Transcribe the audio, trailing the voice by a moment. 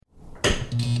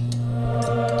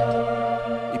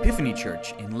Epiphany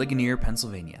Church in Ligonier,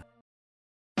 Pennsylvania.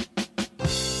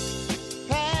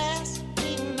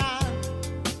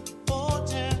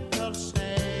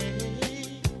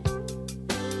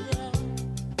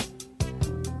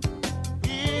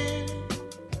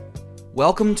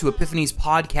 Welcome to Epiphany's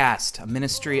podcast, a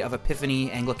ministry of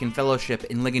Epiphany Anglican Fellowship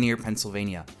in Ligonier,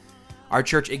 Pennsylvania. Our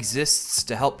church exists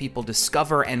to help people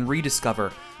discover and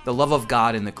rediscover the love of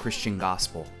God in the Christian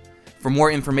gospel. For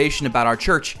more information about our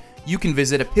church, you can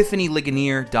visit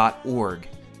epiphanyligonier.org.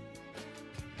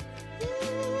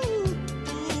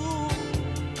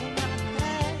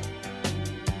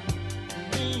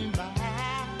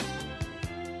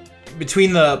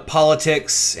 Between the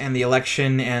politics and the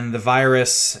election and the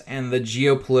virus and the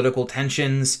geopolitical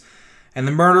tensions and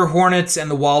the murder hornets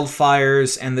and the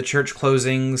wildfires and the church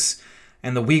closings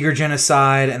and the Uyghur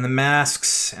genocide and the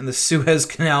masks and the Suez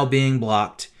Canal being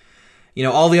blocked,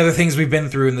 all the other things we've been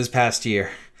through in this past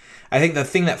year, I think the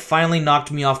thing that finally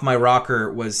knocked me off my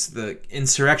rocker was the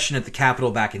insurrection at the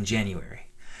Capitol back in January.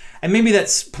 And maybe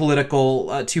that's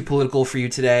political, too political for you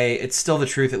today. It's still the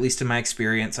truth, at least in my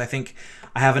experience. I think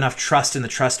I have enough trust in the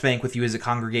trust bank with you as a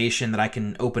congregation that I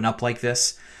can open up like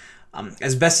this.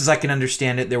 As best as I can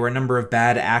understand it, there were a number of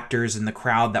bad actors in the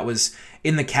crowd that was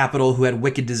in the Capitol who had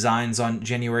wicked designs on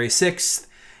January 6th.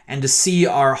 And to see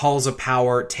our halls of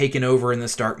power taken over in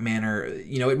this dark manner,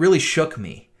 it really shook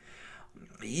me.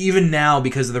 Even now,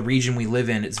 because of the region we live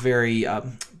in, it's very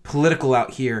political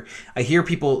out here. I hear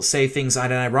people say things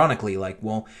unironically like,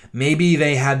 well, maybe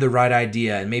they had the right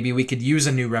idea and maybe we could use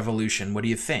a new revolution. What do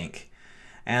you think?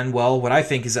 And, well, what I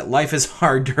think is that life is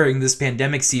hard during this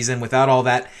pandemic season without all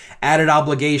that added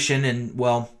obligation. And,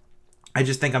 well, I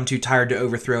just think I'm too tired to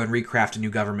overthrow and recraft a new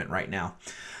government right now.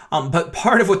 But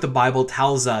part of what the Bible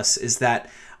tells us is that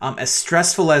as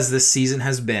stressful as this season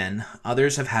has been,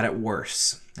 others have had it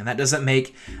worse. And that doesn't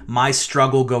make my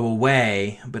struggle go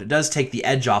away, but it does take the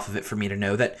edge off of it for me to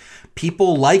know that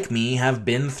people like me have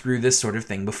been through this sort of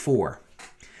thing before.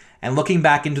 And looking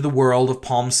back into the world of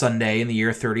Palm Sunday in the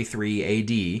year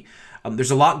 33 AD, there's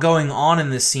a lot going on in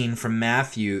this scene from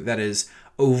Matthew that is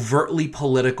overtly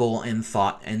political in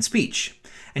thought and speech.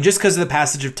 And just because of the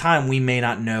passage of time, we may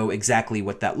not know exactly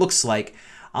what that looks like.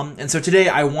 And so today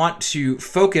I want to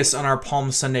focus on our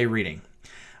Palm Sunday reading.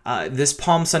 This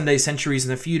Palm Sunday, centuries in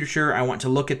the future, I want to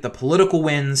look at the political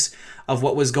winds of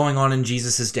what was going on in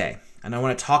Jesus' day. And I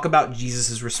want to talk about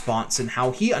Jesus' response and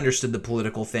how he understood the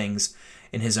political things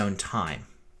in his own time.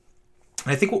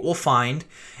 And I think what we'll find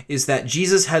is that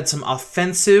Jesus had some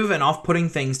offensive and off-putting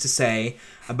things to say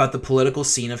about the political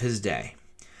scene of his day.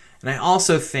 And I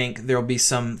also think there will be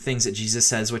some things that Jesus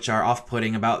says which are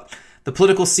off-putting about the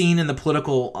political scene and the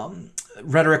political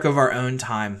rhetoric of our own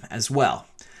time as well.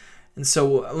 And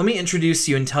so let me introduce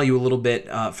you and tell you a little bit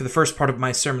for the first part of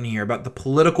my sermon here about the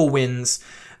political winds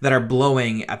that are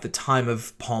blowing at the time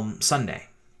of Palm Sunday.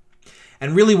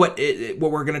 And really what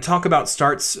we're going to talk about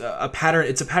starts a pattern.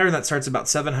 It's a pattern that starts about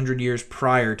 700 years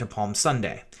prior to Palm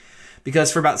Sunday.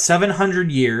 Because for about 700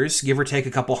 years, give or take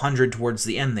a couple hundred towards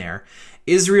the end there,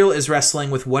 Israel is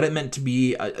wrestling with what it meant to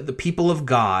be the people of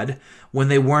God when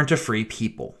they weren't a free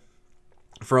people.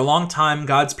 For a long time,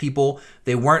 God's people,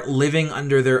 they weren't living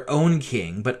under their own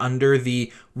king, but under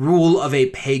the rule of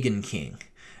a pagan king.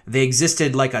 They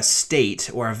existed like a state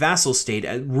or a vassal state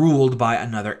ruled by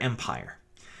another empire.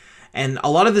 And a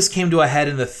lot of this came to a head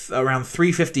in around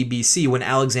 350 BC when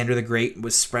Alexander the Great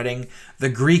was spreading the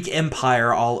Greek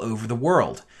Empire all over the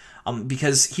world.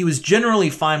 Because he was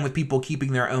generally fine with people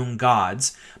keeping their own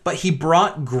gods, but he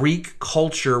brought Greek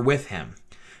culture with him.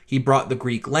 He brought the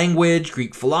Greek language,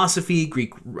 Greek philosophy,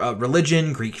 Greek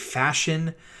religion, Greek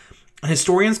fashion. And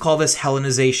historians call this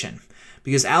Hellenization,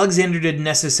 because Alexander didn't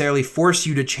necessarily force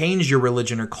you to change your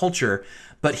religion or culture,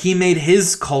 but he made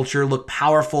his culture look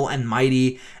powerful and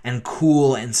mighty and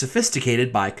cool and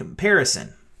sophisticated by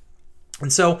comparison.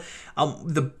 And so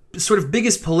the sort of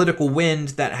biggest political wind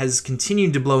that has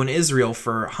continued to blow in Israel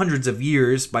for hundreds of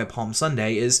years by Palm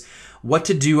Sunday is what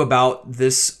to do about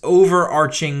this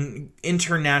overarching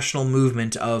international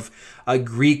movement of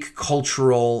Greek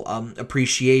cultural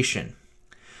appreciation.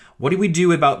 What do we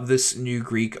do about this new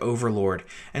Greek overlord?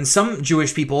 And some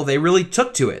Jewish people, they really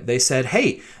took to it. They said,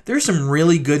 hey, there's some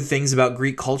really good things about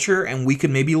Greek culture, and we could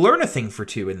maybe learn a thing or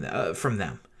two from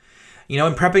them. In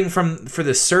prepping for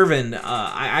this sermon,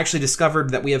 I actually discovered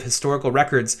that we have historical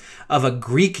records of a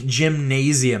Greek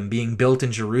gymnasium being built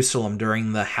in Jerusalem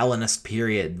during the Hellenist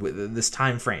period, with this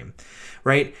time frame.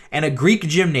 right? And a Greek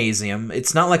gymnasium,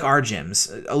 it's not like our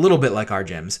gyms, a little bit like our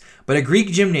gyms, but a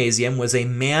Greek gymnasium was a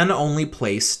man-only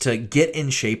place to get in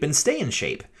shape and stay in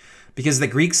shape. because the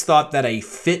Greeks thought that a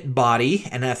fit body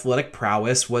and athletic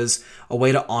prowess was a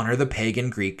way to honor the pagan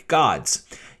Greek gods.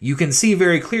 You can see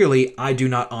very clearly, I do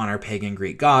not honor pagan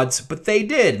Greek gods, but they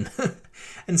did.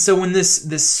 And so when this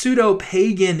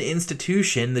pseudo-pagan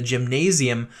institution, the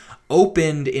gymnasium,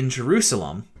 opened in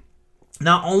Jerusalem,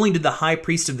 not only did the high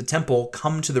priest of the temple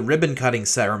come to the ribbon-cutting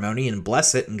ceremony and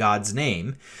bless it in God's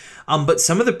name, but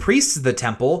some of the priests of the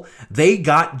temple, they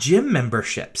got gym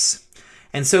memberships.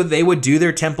 And so they would do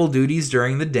their temple duties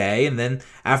during the day, and then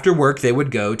after work they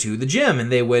would go to the gym, and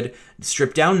they would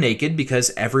strip down naked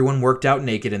because everyone worked out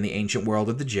naked in the ancient world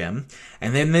of the gym,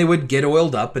 and then they would get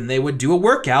oiled up and they would do a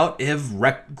workout of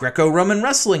Greco-Roman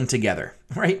wrestling together,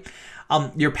 right?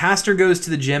 Your pastor goes to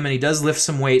the gym and he does lift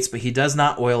some weights, but he does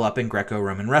not oil up in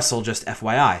Greco-Roman wrestle, just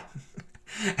FYI.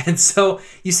 And so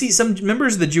you see some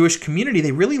members of the Jewish community,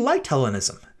 they really liked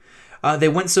Hellenism. They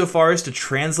went so far as to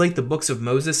translate the books of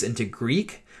Moses into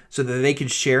Greek so that they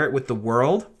could share it with the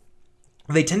world.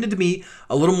 They tended to be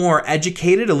a little more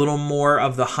educated, a little more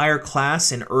of the higher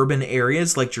class in urban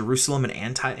areas like Jerusalem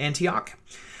and Antioch.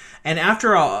 And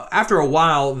after a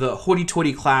while, the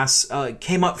hoity-toity class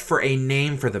came up for a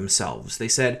name for themselves. They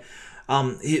said,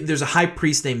 there's a high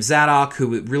priest named Zadok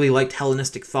who really liked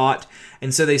Hellenistic thought.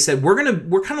 And so they said,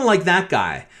 we're kind of like that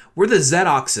guy. We're the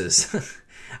Zadoxes.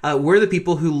 We're the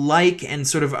people who like and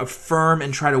sort of affirm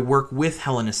and try to work with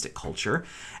Hellenistic culture.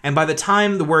 And by the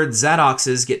time the word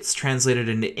Zadoxes gets translated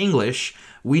into English,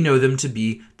 we know them to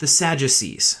be the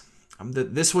Sadducees.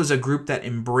 This was a group that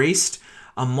embraced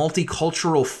a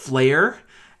multicultural flair,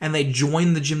 and they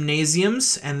joined the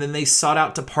gymnasiums, and then they sought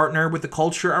out to partner with the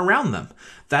culture around them.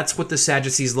 That's what the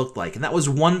Sadducees looked like, and that was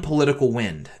one political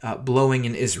wind blowing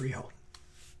in Israel.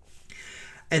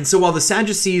 And so while the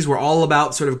Sadducees were all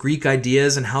about sort of Greek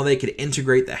ideas and how they could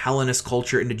integrate the Hellenist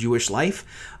culture into Jewish life,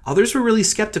 others were really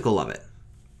skeptical of it.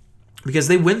 Because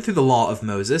they went through the law of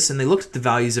Moses and they looked at the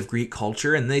values of Greek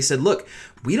culture and they said, look,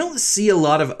 we don't see a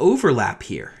lot of overlap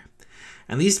here.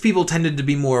 And these people tended to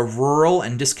be more rural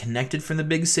and disconnected from the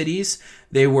big cities.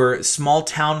 They were small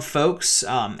town folks,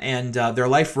 and their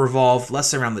life revolved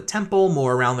less around the temple,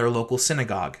 more around their local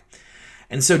synagogue.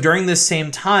 And so during this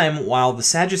same time, while the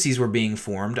Sadducees were being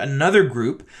formed, another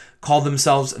group called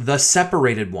themselves the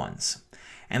Separated Ones.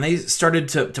 And they started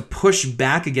to push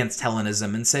back against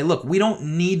Hellenism and say, look, we don't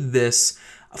need this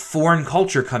foreign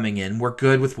culture coming in. We're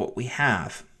good with what we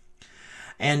have.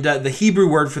 And the Hebrew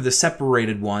word for the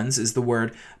separated ones is the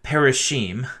word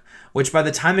perishim, which by the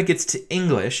time it gets to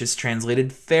English is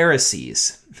translated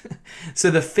Pharisees. So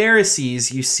the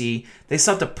Pharisees, you see, they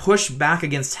sought to push back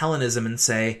against Hellenism and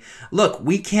say, look,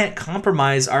 we can't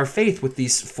compromise our faith with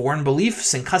these foreign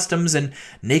beliefs and customs and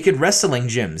naked wrestling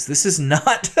gyms. This is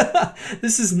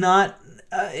not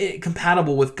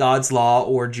compatible with God's law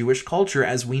or Jewish culture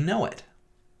as we know it.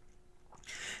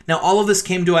 Now, all of this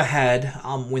came to a head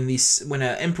when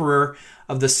an emperor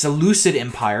of the Seleucid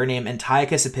Empire named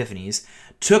Antiochus Epiphanes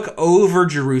took over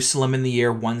Jerusalem in the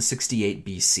year 168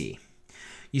 BC.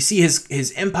 You see,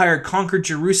 his empire conquered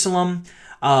Jerusalem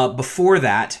before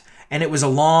that, and it was a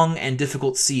long and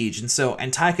difficult siege. And so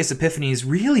Antiochus Epiphanes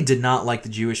really did not like the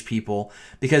Jewish people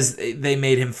because they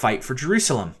made him fight for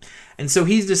Jerusalem. And so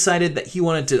he's decided that he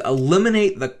wanted to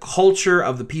eliminate the culture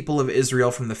of the people of Israel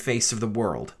from the face of the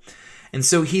world. And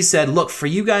so he said, look, for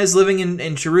you guys living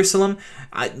in Jerusalem,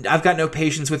 I've got no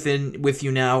patience with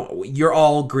you now. You're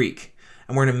all Greek,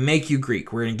 and we're going to make you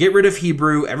Greek. We're going to get rid of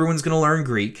Hebrew. Everyone's going to learn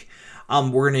Greek.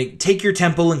 We're going to take your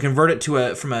temple and convert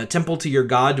it from a temple to your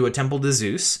god to a temple to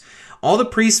Zeus. All the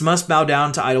priests must bow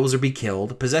down to idols or be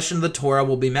killed. Possession of the Torah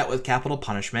will be met with capital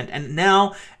punishment. And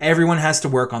now everyone has to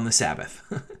work on the Sabbath.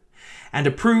 And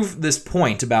to prove this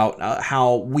point about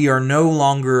how we are no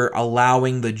longer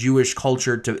allowing the Jewish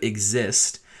culture to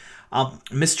exist,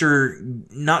 Mr.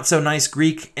 Not-So-Nice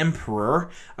Greek Emperor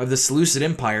of the Seleucid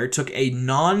Empire took a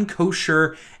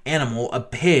non-kosher animal, a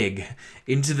pig,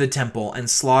 into the temple and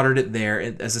slaughtered it there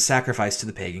as a sacrifice to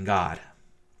the pagan god.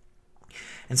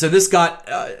 And so this got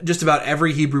just about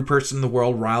every Hebrew person in the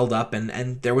world riled up,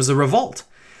 and there was a revolt.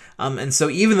 And so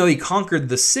even though he conquered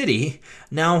the city,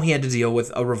 now he had to deal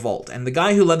with a revolt. And the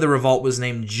guy who led the revolt was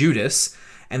named Judas,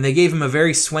 and they gave him a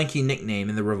very swanky nickname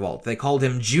in the revolt. They called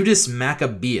him Judas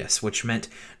Maccabeus, which meant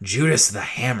Judas the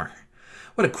Hammer.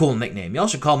 What a cool nickname. Y'all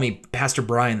should call me Pastor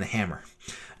Brian the Hammer.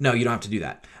 No, you don't have to do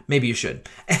that. Maybe you should.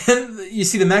 And you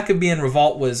see, the Maccabean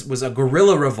revolt was a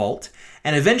guerrilla revolt,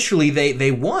 and eventually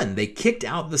they won. They kicked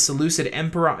out the Seleucid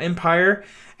Empire,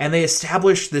 and they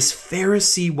established this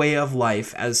Pharisee way of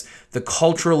life as the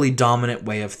culturally dominant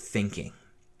way of thinking.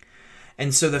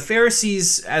 And so the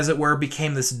Pharisees, as it were,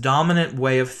 became this dominant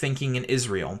way of thinking in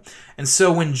Israel. And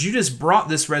so when Judas brought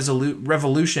this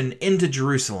revolution into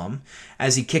Jerusalem,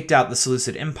 as he kicked out the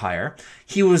Seleucid Empire,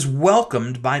 he was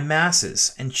welcomed by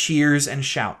masses and cheers and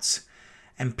shouts.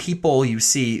 And people, you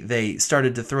see, they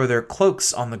started to throw their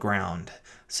cloaks on the ground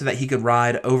so that he could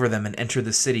ride over them and enter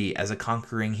the city as a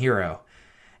conquering hero.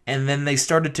 And then they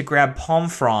started to grab palm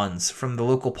fronds from the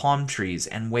local palm trees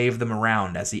and wave them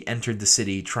around as he entered the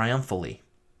city triumphantly.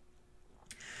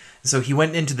 So he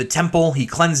went into the temple, he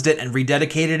cleansed it and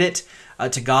rededicated it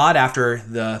to God after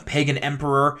the pagan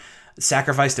emperor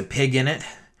sacrificed a pig in it.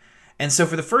 And so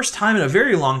for the first time in a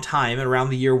very long time,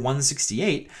 around the year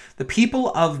 168, the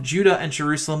people of Judah and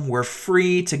Jerusalem were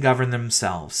free to govern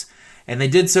themselves. And they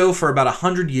did so for about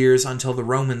 100 years until the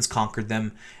Romans conquered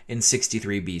them in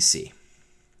 63 BC.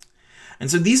 And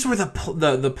so these were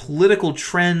the political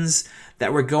trends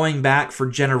that were going back for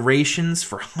generations,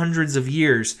 for hundreds of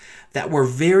years, that were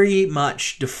very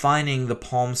much defining the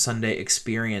Palm Sunday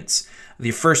experience,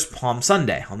 the first Palm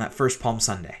Sunday, on that first Palm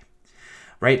Sunday,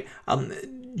 right?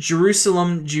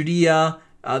 Jerusalem, Judea,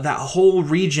 that whole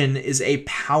region is a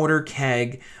powder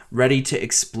keg ready to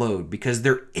explode because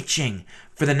they're itching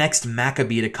for the next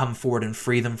Maccabee to come forward and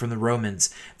free them from the Romans.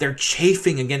 They're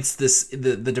chafing against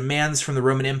the demands from the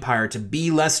Roman Empire to be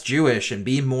less Jewish and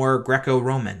be more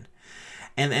Greco-Roman.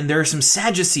 And there are some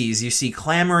Sadducees you see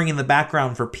clamoring in the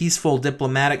background for peaceful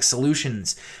diplomatic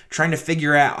solutions, trying to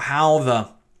figure out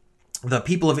how the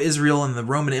people of Israel and the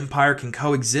Roman Empire can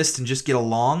coexist and just get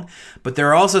along. But there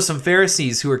are also some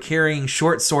Pharisees who are carrying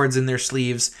short swords in their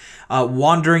sleeves,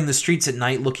 wandering the streets at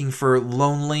night looking for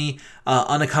lonely,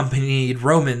 unaccompanied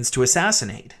Romans to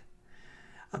assassinate.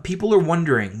 People are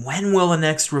wondering, when will the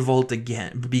next revolt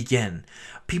begin?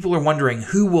 People are wondering,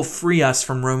 who will free us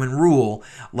from Roman rule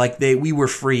like we were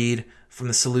freed from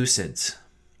the Seleucids?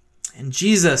 And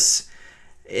Jesus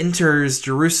enters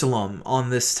Jerusalem in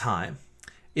this time.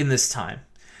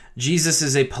 Jesus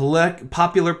is a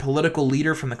popular political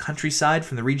leader from the countryside,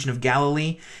 from the region of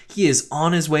Galilee. He is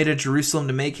on his way to Jerusalem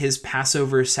to make his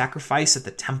Passover sacrifice at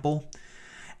the temple.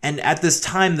 And at this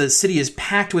time, the city is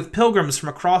packed with pilgrims from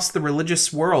across the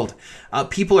religious world.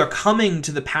 People are coming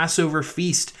to the Passover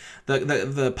feast.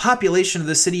 The population of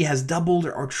the city has doubled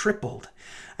or tripled.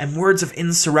 And words of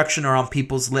insurrection are on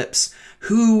people's lips.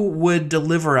 Who would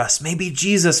deliver us? Maybe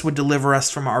Jesus would deliver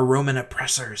us from our Roman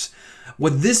oppressors.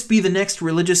 Would this be the next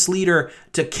religious leader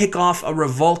to kick off a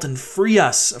revolt and free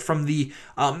us from the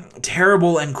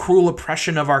terrible and cruel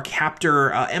oppression of our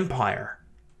captor empire?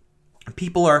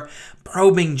 People are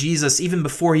probing Jesus even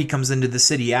before he comes into the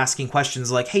city, asking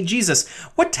questions like, "Hey, Jesus,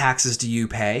 what taxes do you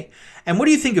pay? And what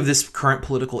do you think of this current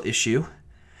political issue?"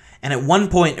 And at one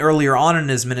point earlier on in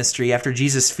his ministry, after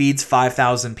Jesus feeds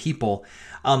 5,000 people,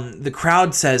 the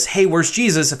crowd says, "Hey, where's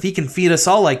Jesus? If he can feed us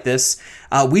all like this,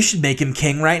 we should make him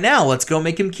king right now. Let's go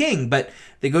make him king." But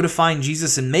they go to find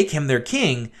Jesus and make him their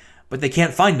king, but they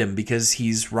can't find him because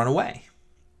he's run away.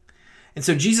 And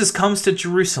so Jesus comes to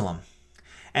Jerusalem.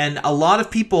 And a lot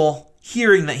of people,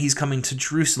 hearing that he's coming to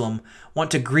Jerusalem,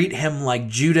 want to greet him like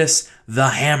Judas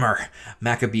the Hammer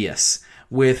Maccabeus,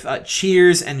 with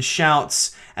cheers and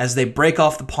shouts as they break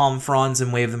off the palm fronds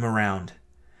and wave them around.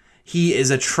 He is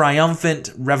a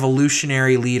triumphant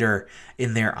revolutionary leader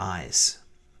in their eyes.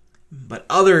 But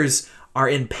others are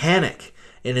in panic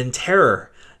and in terror,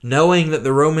 knowing that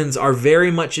the Romans are very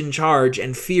much in charge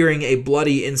and fearing a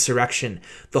bloody insurrection.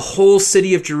 The whole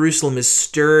city of Jerusalem is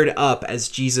stirred up as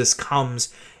Jesus comes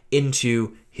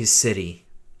into his city.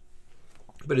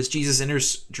 But as Jesus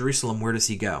enters Jerusalem, where does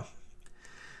he go?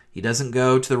 He doesn't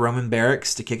go to the Roman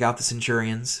barracks to kick out the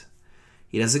centurions.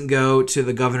 He doesn't go to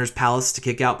the governor's palace to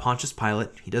kick out Pontius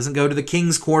Pilate. He doesn't go to the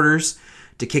king's quarters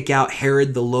to kick out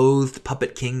Herod, the loathed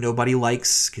puppet king nobody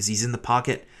likes because he's in the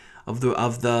pocket of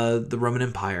the Roman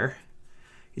Empire.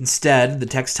 Instead, the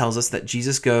text tells us that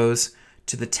Jesus goes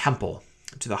to the temple,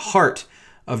 to the heart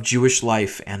of Jewish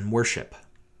life and worship.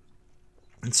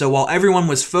 And so while everyone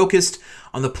was focused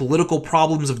on the political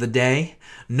problems of the day,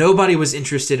 nobody was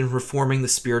interested in reforming the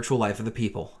spiritual life of the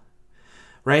people.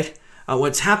 Right?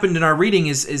 What's happened in our reading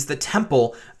is the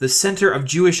temple, the center of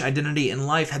Jewish identity and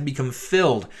life, had become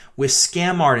filled with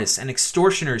scam artists and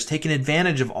extortioners taking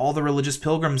advantage of all the religious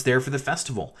pilgrims there for the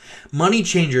festival. Money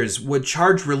changers would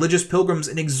charge religious pilgrims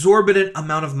an exorbitant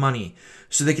amount of money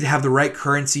so they could have the right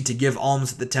currency to give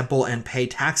alms at the temple and pay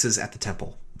taxes at the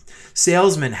temple.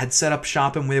 Salesmen had set up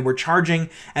shop and they were charging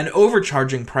and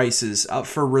overcharging prices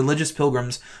for religious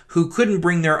pilgrims who couldn't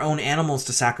bring their own animals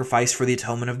to sacrifice for the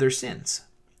atonement of their sins.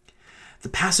 The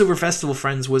Passover festival,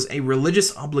 friends, was a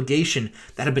religious obligation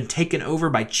that had been taken over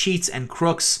by cheats and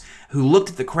crooks who looked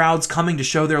at the crowds coming to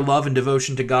show their love and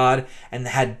devotion to God and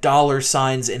had dollar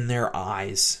signs in their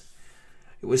eyes.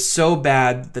 It was so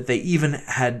bad that they even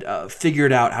had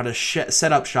figured out how to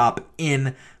set up shop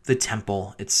in the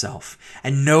temple itself.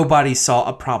 And nobody saw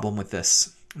a problem with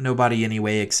this. Nobody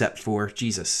anyway, except for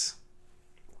Jesus.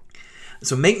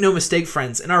 So make no mistake,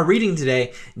 friends, in our reading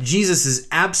today, Jesus is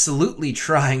absolutely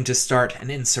trying to start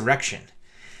an insurrection.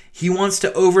 He wants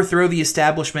to overthrow the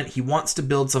establishment. He wants to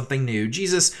build something new.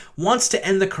 Jesus wants to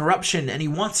end the corruption, and he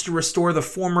wants to restore the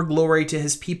former glory to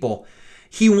his people.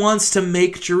 He wants to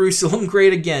make Jerusalem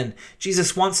great again.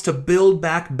 Jesus wants to build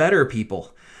back better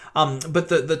people. But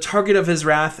the target of his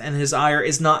wrath and his ire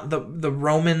is not the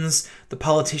Romans, the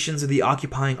politicians, or the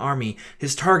occupying army.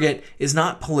 His target is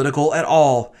not political at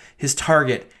all. His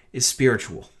target is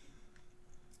spiritual.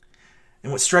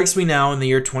 And what strikes me now in the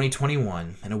year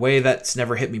 2021, in a way that's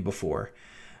never hit me before,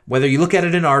 whether you look at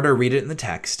it in art or read it in the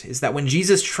text, is that when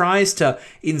Jesus tries to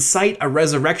incite a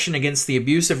resurrection against the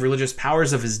abusive religious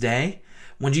powers of his day,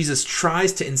 when Jesus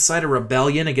tries to incite a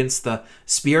rebellion against the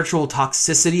spiritual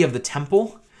toxicity of the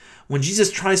temple, when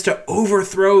Jesus tries to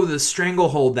overthrow the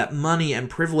stranglehold that money and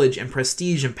privilege and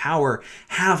prestige and power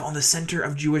have on the center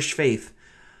of Jewish faith,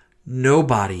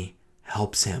 nobody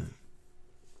helps him.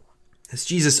 As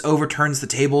Jesus overturns the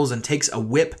tables and takes a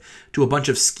whip to a bunch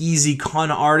of skeezy con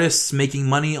artists making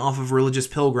money off of religious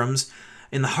pilgrims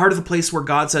in the heart of the place where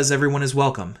God says everyone is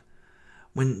welcome,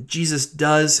 when Jesus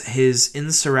does his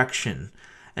insurrection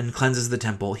and cleanses the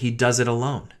temple, he does it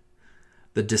alone.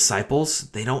 The disciples,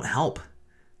 they don't help.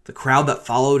 The crowd that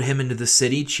followed him into the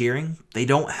city cheering, they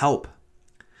don't help.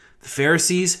 The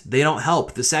Pharisees, they don't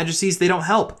help. The Sadducees, they don't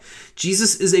help.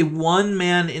 Jesus is a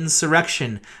one-man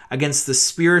insurrection against the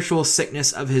spiritual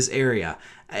sickness of his era,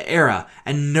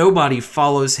 and nobody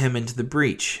follows him into the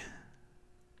breach.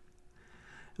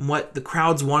 And what the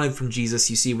crowds wanted from Jesus,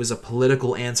 you see, was a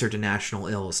political answer to national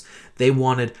ills. They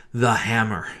wanted the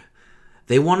hammer.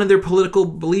 They wanted their political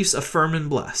beliefs affirmed and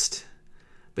blessed.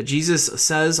 But Jesus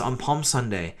says on Palm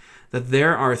Sunday that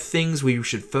there are things we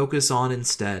should focus on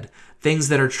instead, things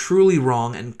that are truly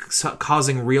wrong and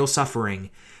causing real suffering,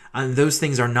 and those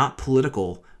things are not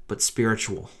political, but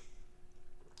spiritual.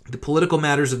 The political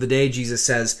matters of the day, Jesus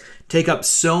says, take up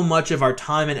so much of our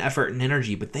time and effort and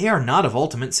energy, but they are not of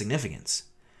ultimate significance.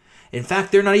 In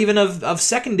fact, they're not even of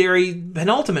secondary,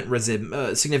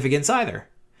 penultimate significance either.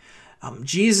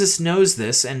 Jesus knows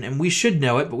this, and we should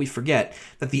know it, but we forget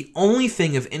that the only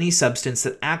thing of any substance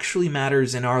that actually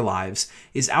matters in our lives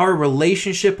is our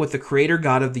relationship with the Creator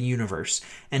God of the universe.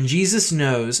 And Jesus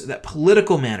knows that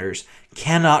political matters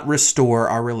cannot restore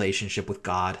our relationship with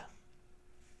God.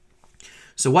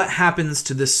 So what happens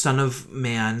to this Son of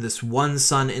Man, this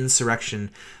one-son insurrection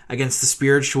against the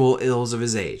spiritual ills of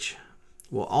his age?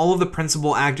 Well, all of the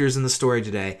principal actors in the story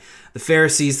today, the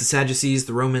Pharisees, the Sadducees,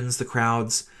 the Romans, the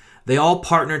crowds, they all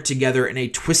partnered together in a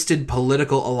twisted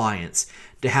political alliance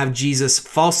to have Jesus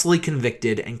falsely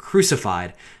convicted and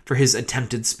crucified for his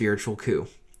attempted spiritual coup.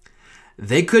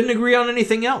 They couldn't agree on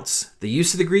anything else. The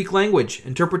use of the Greek language,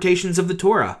 interpretations of the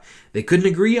Torah. They couldn't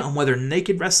agree on whether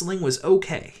naked wrestling was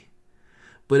okay.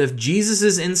 But if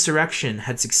Jesus' insurrection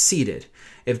had succeeded,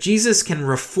 if Jesus can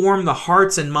reform the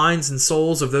hearts and minds and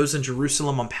souls of those in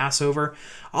Jerusalem on Passover,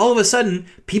 all of a sudden,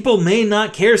 people may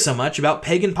not care so much about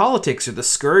pagan politics or the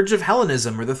scourge of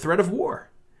Hellenism or the threat of war.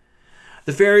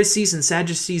 The Pharisees and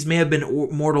Sadducees may have been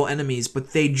mortal enemies,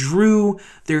 but they drew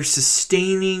their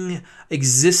sustaining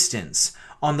existence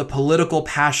on the political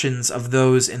passions of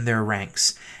those in their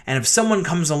ranks. And if someone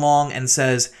comes along and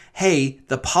says, hey,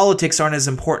 the politics aren't as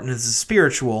important as the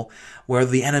spiritual, well,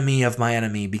 the enemy of my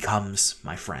enemy becomes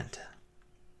my friend.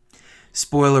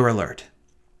 Spoiler alert.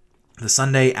 The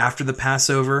Sunday after the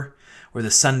Passover, or the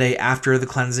Sunday after the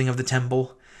cleansing of the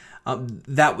temple,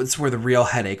 that was where the real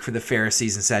headache for the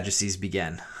Pharisees and Sadducees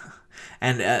began.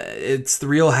 And it's the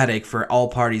real headache for all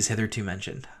parties hitherto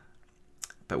mentioned.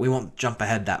 But we won't jump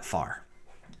ahead that far.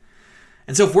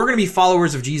 And so if we're going to be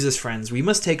followers of Jesus, friends, we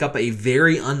must take up a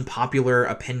very unpopular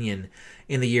opinion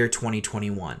in the year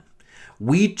 2021.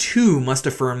 We too must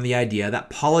affirm the idea that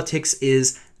politics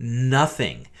is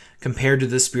nothing compared to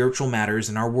the spiritual matters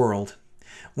in our world.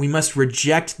 We must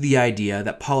reject the idea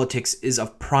that politics is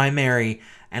of primary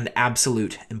and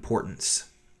absolute importance.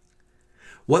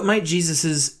 What might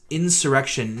Jesus'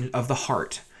 insurrection of the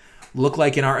heart look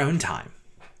like in our own time?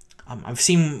 I've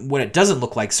seen what it doesn't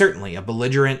look like, certainly. A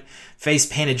belligerent,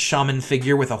 face-painted shaman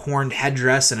figure with a horned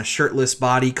headdress and a shirtless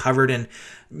body covered in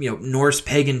Norse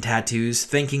pagan tattoos,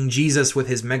 thanking Jesus with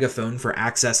his megaphone for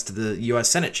access to the U.S.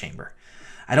 Senate chamber.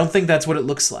 I don't think that's what it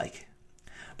looks like.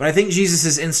 But I think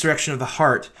Jesus' insurrection of the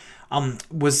heart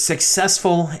was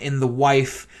successful in the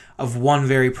wife of one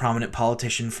very prominent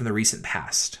politician from the recent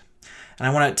past. And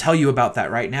I want to tell you about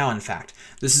that right now, in fact.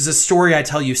 This is a story I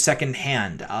tell you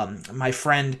secondhand. My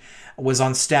friend was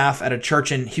on staff at a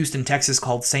church in Houston, Texas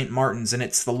called St. Martin's, and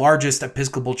it's the largest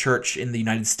Episcopal church in the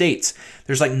United States.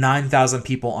 There's like 9,000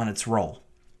 people on its roll.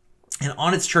 And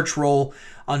on its church roll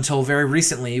until very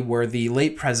recently were the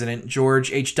late President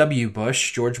George H.W.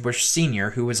 Bush, George Bush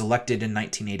Sr., who was elected in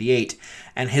 1988,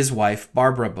 and his wife,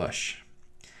 Barbara Bush.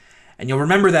 And you'll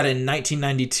remember that in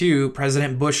 1992,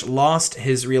 President Bush lost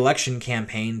his re-election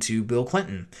campaign to Bill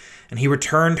Clinton, and he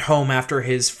returned home after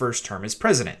his first term as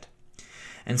president.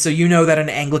 And so you know that in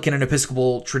Anglican and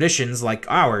Episcopal traditions like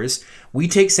ours, we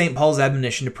take St. Paul's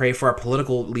admonition to pray for our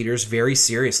political leaders very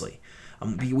seriously.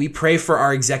 We pray for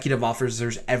our executive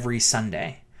officers every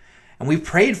Sunday. And we've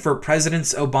prayed for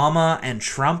Presidents Obama and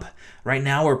Trump. Right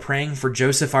now we're praying for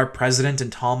Joseph, our president,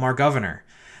 and Tom, our governor.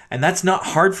 And that's not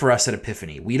hard for us at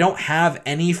Epiphany. We don't have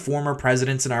any former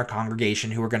presidents in our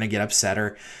congregation who are going to get upset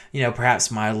or,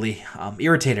 perhaps mildly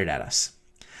irritated at us.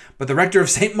 But the rector of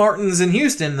St. Martin's in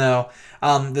Houston, though,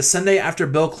 the Sunday after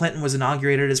Bill Clinton was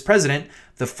inaugurated as president,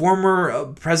 the former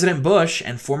President Bush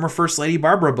and former First Lady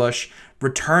Barbara Bush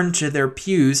returned to their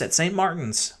pews at St.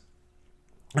 Martin's.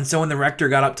 And so when the rector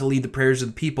got up to lead the prayers of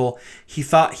the people, he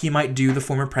thought he might do the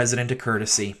former president a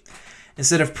courtesy.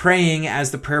 Instead of praying,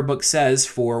 as the prayer book says,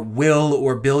 for Bill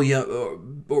or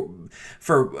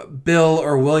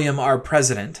William, our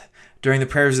president, during the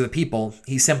prayers of the people,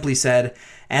 he simply said,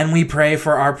 "And we pray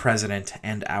for our president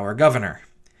and our governor."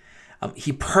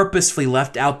 He purposefully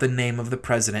left out the name of the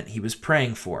president he was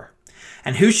praying for.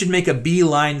 And who should make a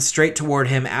beeline straight toward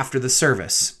him after the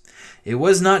service? It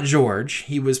was not George.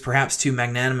 He was perhaps too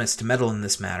magnanimous to meddle in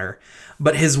this matter,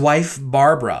 but his wife,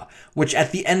 Barbara, which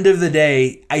at the end of the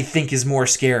day, I think is more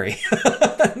scary.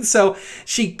 So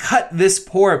she cut this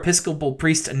poor Episcopal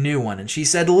priest a new one, and she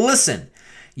said, "Listen,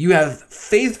 you have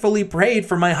faithfully prayed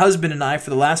for my husband and I for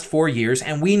the last 4 years,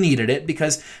 and we needed it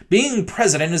because being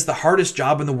president is the hardest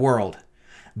job in the world.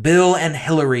 Bill and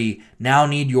Hillary now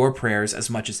need your prayers as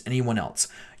much as anyone else.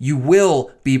 You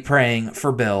will be praying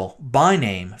for Bill by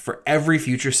name for every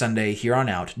future Sunday here on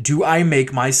out. Do I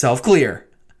make myself clear?"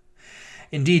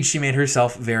 Indeed, she made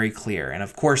herself very clear. And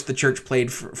of course, the church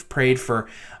prayed for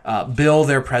Bill,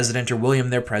 their president, or William,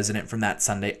 their president, from that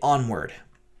Sunday onward.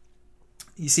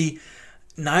 You see,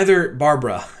 neither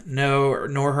Barbara nor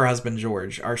her husband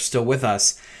George are still with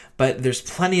us, but there's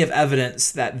plenty of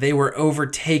evidence that they were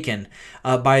overtaken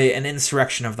by an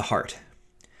insurrection of the heart.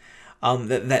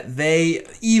 That they,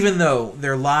 even though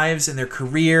their lives and their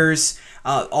careers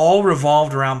all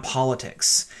revolved around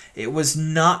politics, it was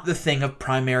not the thing of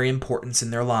primary importance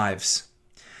in their lives.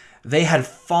 They had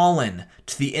fallen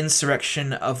to the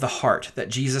insurrection of the heart that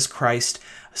Jesus Christ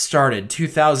started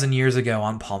 2,000 years ago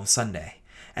on Palm Sunday,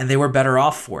 and they were better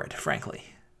off for it,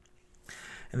 frankly.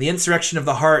 And the insurrection of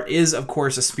the heart is, of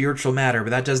course, a spiritual matter, but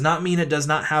that does not mean it does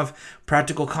not have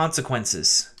practical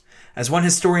consequences. As one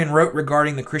historian wrote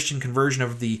regarding the Christian conversion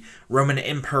of the Roman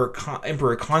Emperor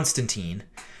Constantine,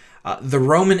 the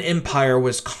Roman Empire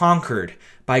was conquered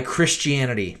by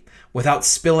Christianity without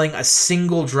spilling a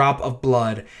single drop of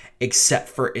blood except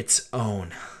for its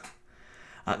own.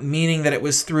 Meaning that it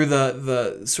was through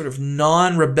the sort of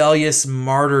non-rebellious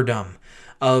martyrdom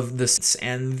of the saints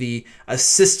and the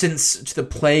assistance to the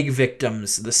plague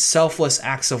victims, the selfless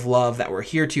acts of love that were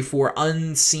heretofore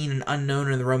unseen and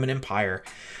unknown in the Roman Empire,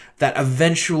 that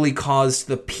eventually caused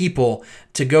the people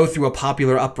to go through a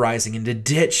popular uprising and to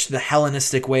ditch the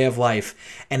Hellenistic way of life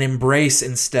and embrace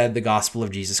instead the gospel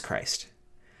of Jesus Christ.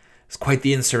 It's quite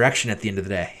the insurrection at the end of the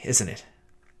day, isn't it?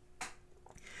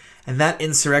 And that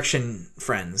insurrection,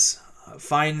 friends,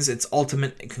 finds its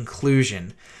ultimate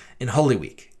conclusion in Holy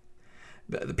Week.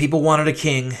 The people wanted a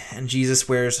king, and Jesus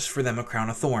wears for them a crown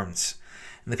of thorns.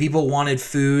 And the people wanted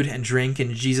food and drink,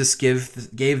 and Jesus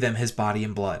gave them his body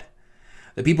and blood.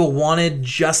 The people wanted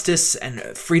justice and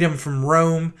freedom from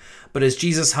Rome, but as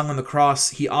Jesus hung on the cross,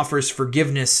 he offers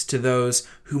forgiveness to those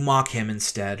who mock him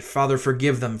instead. "Father,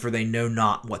 forgive them, for they know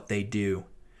not what they do."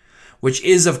 Which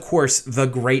is, of course, the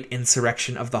great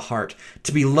insurrection of the heart,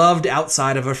 to be loved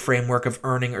outside of a framework of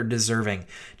earning or deserving.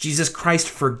 Jesus Christ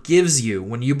forgives you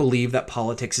when you believe that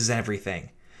politics is everything.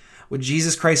 When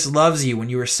Jesus Christ loves you when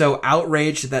you were so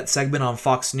outraged at that segment on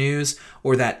Fox News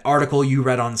or that article you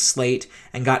read on Slate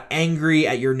and got angry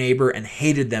at your neighbor and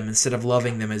hated them instead of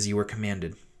loving them as you were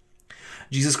commanded.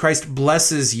 Jesus Christ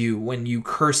blesses you when you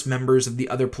curse members of the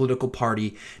other political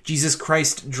party. Jesus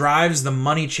Christ drives the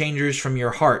money changers from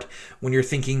your heart when you're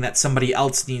thinking that somebody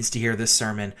else needs to hear this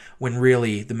sermon, when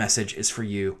really the message is for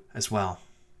you as well.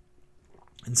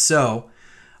 And so,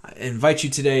 I invite you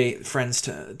today, friends,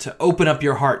 to open up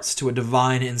your hearts to a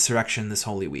divine insurrection this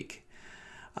Holy Week.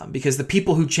 Because the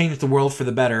people who change the world for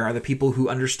the better are the people who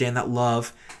understand that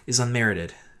love is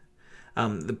unmerited.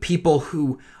 The people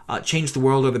who change the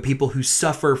world are the people who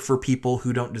suffer for people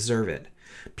who don't deserve it.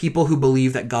 People who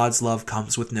believe that God's love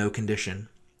comes with no condition.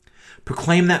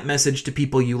 Proclaim that message to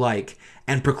people you like,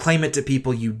 and proclaim it to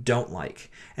people you don't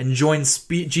like. And join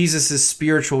Jesus'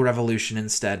 spiritual revolution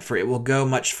instead, for it will go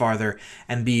much farther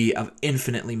and be of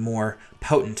infinitely more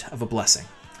potent of a blessing.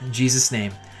 In Jesus'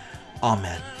 name,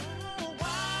 amen.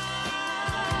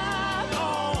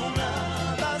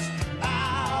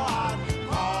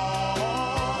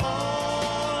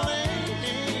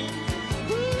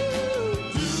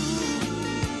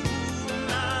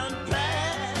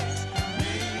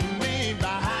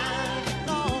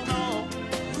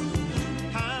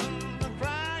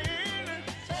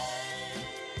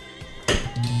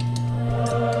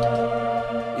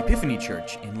 Epiphany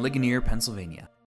Church in Ligonier, Pennsylvania.